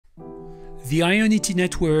The Ionity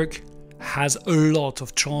network has a lot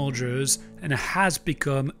of chargers and has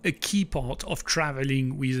become a key part of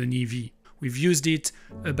traveling with an EV. We've used it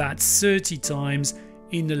about 30 times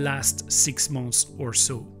in the last 6 months or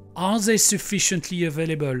so. Are they sufficiently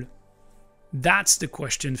available? That's the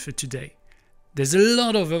question for today. There's a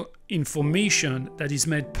lot of information that is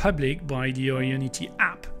made public by the Ionity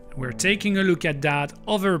app. We're taking a look at that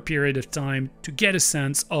over a period of time to get a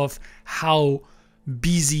sense of how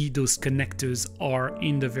busy those connectors are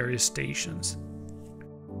in the various stations.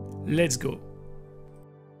 Let's go.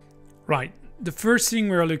 Right, the first thing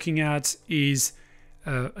we're looking at is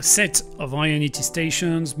a set of Ionity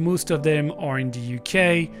stations. Most of them are in the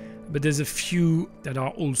UK, but there's a few that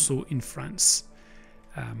are also in France.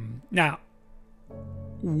 Now,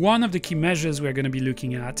 one of the key measures we're going to be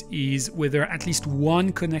looking at is whether at least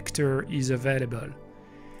one connector is available.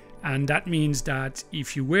 And that means that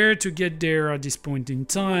if you were to get there at this point in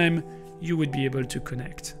time, you would be able to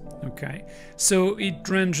connect. Okay, so it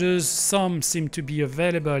ranges, some seem to be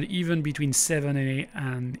available even between 7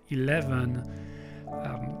 and 11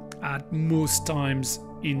 at most times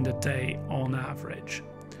in the day on average.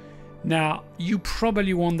 Now, you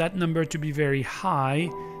probably want that number to be very high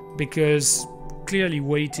because clearly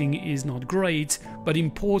waiting is not great, but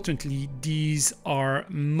importantly, these are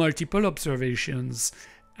multiple observations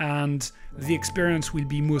and the experience will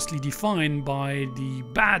be mostly defined by the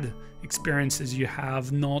bad experiences you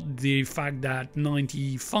have, not the fact that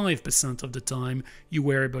 95% of the time you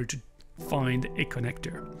were able to find a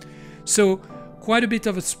connector. So quite a bit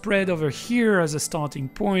of a spread over here as a starting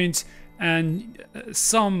point, and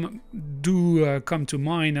some do come to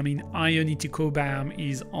mind. I mean, Ionity Cobham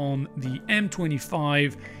is on the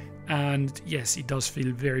M25, and yes, it does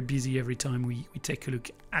feel very busy every time we take a look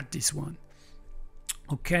at this one.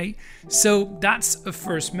 Okay, so that's a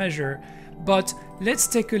first measure, but let's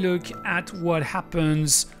take a look at what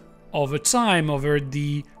happens over time, over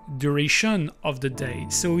the duration of the day.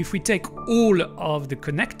 So if we take all of the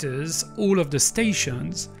connectors, all of the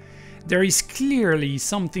stations, there is clearly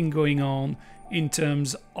something going on in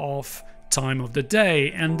terms of time of the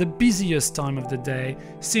day, and the busiest time of the day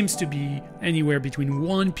seems to be anywhere between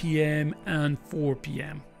 1 p.m. and 4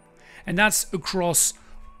 p.m. and that's across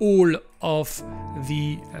all of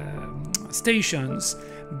the stations,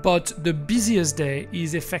 but the busiest day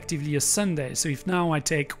is effectively a Sunday. So if now I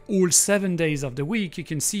take all 7 days of the week, you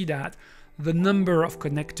can see that the number of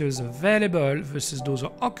connectors available versus those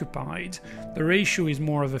are occupied, the ratio is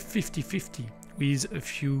more of a 50-50, with a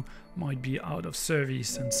few might be out of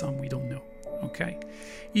service and some we don't know. Okay,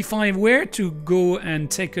 if I were to go and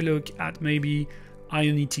take a look at maybe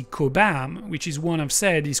Ionity Cobham, which is one I've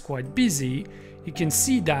said is quite busy, you can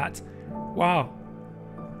see that, wow,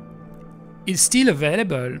 it's still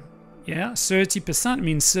available. Yeah, 30%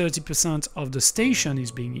 means 30% of the station is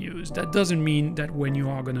being used. That doesn't mean that when you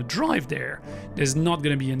are going to drive there, there's not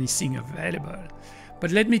going to be anything available. But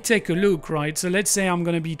let me take a look, right? So let's say I'm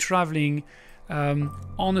going to be traveling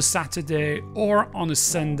on a Saturday or on a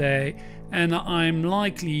Sunday, and I'm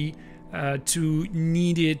likely to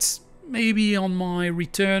need it maybe on my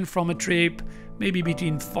return from a trip, maybe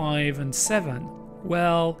between 5 and 7.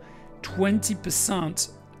 Well,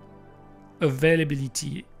 20%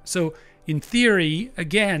 availability. So in theory,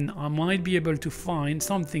 again, I might be able to find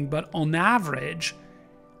something, but on average,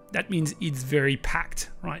 that means it's very packed,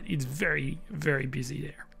 right? It's very, very busy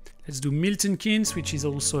there. Let's do Milton Keynes, which is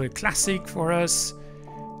also a classic for us.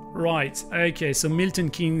 Right, okay, so Milton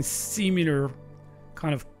Keynes, similar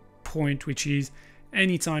kind of point, which is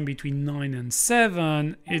anytime between 9 and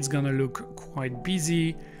 7, it's gonna look quite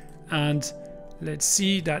busy. And let's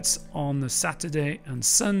see, that's on a Saturday and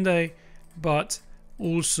Sunday, but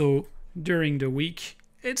also during the week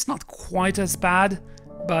it's not quite as bad,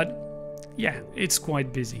 but yeah, it's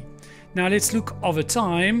quite busy. Now let's look over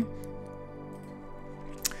time,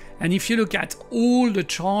 and if you look at all the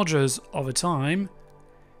chargers over time,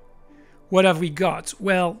 what have we got?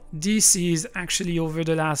 Well, this is actually over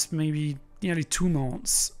the last maybe nearly 2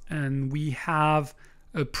 months, and we have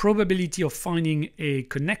a probability of finding a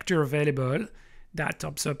connector available that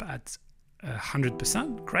tops up at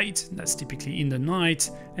 100%. Great, that's typically in the night,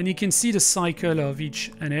 and you can see the cycle of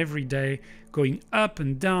each and every day going up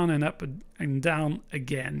and down and up and down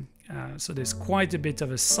again. So there's quite a bit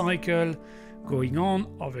of a cycle going on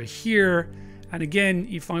over here. And again,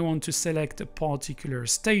 if I want to select a particular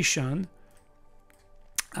station,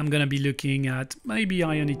 I'm going to be looking at maybe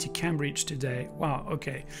Ionity Cambridge today. Wow,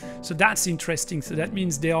 okay, so that's interesting. So that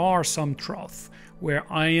means there are some troughs where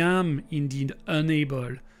I am indeed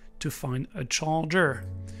unable to find a charger.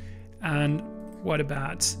 And what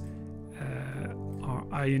about our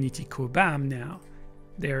Ionity Cobham now.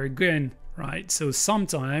 There again, right? So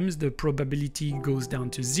sometimes the probability goes down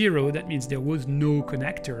to 0. That means there was no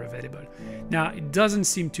connector available. Now, it doesn't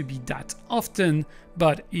seem to be that often,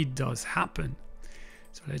 but it does happen.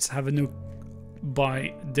 So let's have a look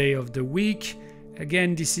by day of the week.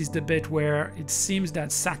 Again, this is the bit where it seems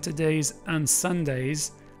that Saturdays and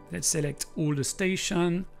Sundays, let's select all the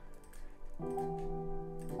station.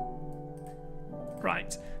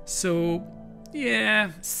 Right, so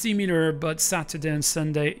yeah, similar, but Saturday and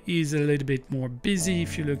Sunday is a little bit more busy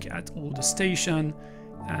if you look at all the station.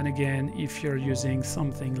 And again, if you're using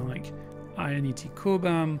something like Ionity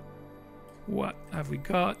Cobham, what have we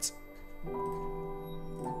got?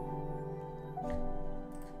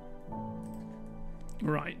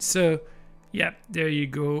 Right, so yeah, there you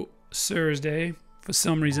go. Thursday, for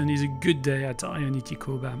some reason, is a good day at Ionity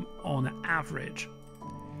Cobham on average.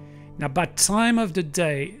 Now, by time of the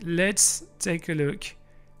day, let's take a look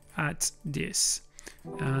at this.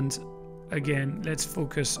 And again, let's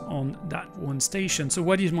focus on that one station. So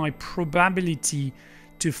what is my probability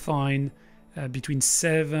to find between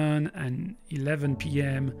 7 and 11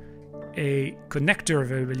 p.m. a connector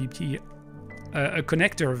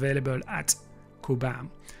available at Cobham?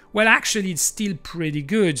 Well, actually, it's still pretty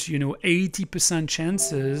good, you know, 80%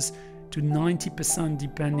 chances to 90%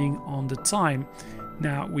 depending on the time.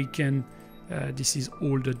 Now we can, this is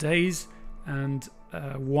all the days, and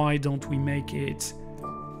why don't we make it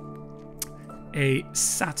a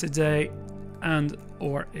Saturday and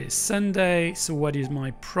or a Sunday? So what is my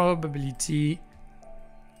probability?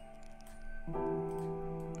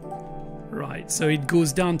 Right, so it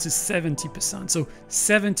goes down to 70%. So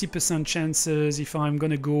 70% chances if I'm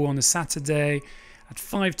gonna go on a Saturday at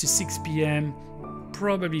 5 to 6 p.m,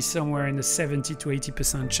 probably somewhere in the 70 to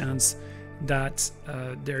 80% chance that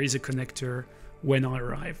there is a connector when I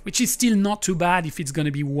arrive, which is still not too bad if it's going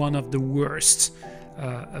to be one of the worst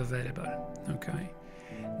available. Okay.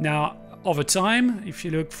 Now, over time, if you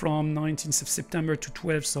look from 19th of September to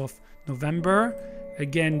 12th of November,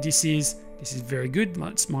 again, this is very good.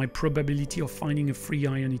 That's my probability of finding a free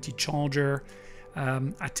Ionity charger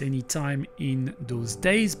at any time in those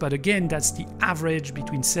days. But again, that's the average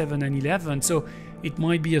between 7 and 11, so it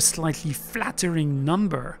might be a slightly flattering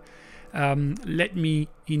number. Let me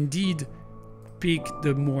indeed pick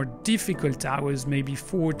the more difficult hours, maybe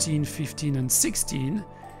 14, 15, and 16.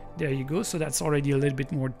 There you go. So that's already a little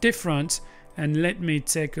bit more different. And let me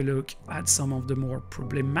take a look at some of the more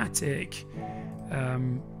problematic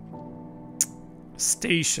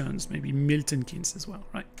stations, maybe Milton Keynes as well,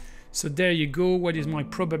 right? So there you go. What is my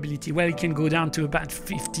probability? Well, it can go down to about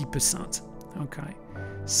 50%. Okay.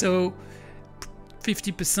 So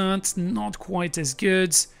 50%, not quite as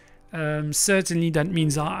good. Certainly that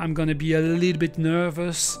means I'm going to be a little bit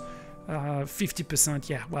nervous. 50%,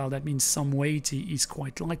 yeah, well, that means some weight is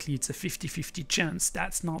quite likely. It's a 50-50 chance.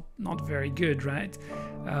 That's not very good, right?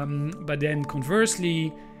 But then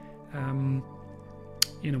conversely,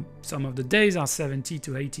 you know, some of the days are 70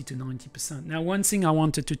 to 80 to 90%. Now, one thing I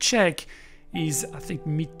wanted to check is, I think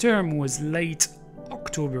midterm was late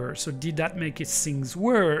October. So did that make things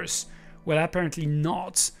worse? Well, apparently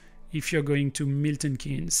not. If you're going to Milton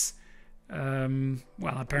Keynes,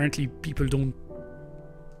 well, apparently people don't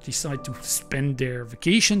decide to spend their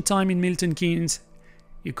vacation time in Milton Keynes.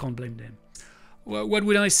 You can't blame them. Well, what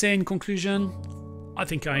would I say in conclusion? I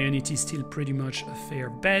think Ionity is still pretty much a fair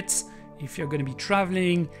bet. If you're going to be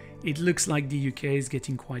traveling, it looks like the UK is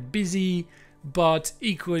getting quite busy, but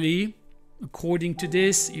equally, according to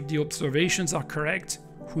this, if the observations are correct,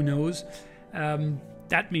 who knows,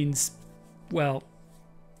 that means, well,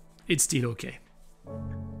 it's still okay.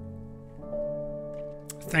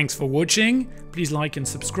 Thanks for watching. Please like and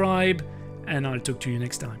subscribe, and I'll talk to you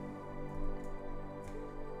next time.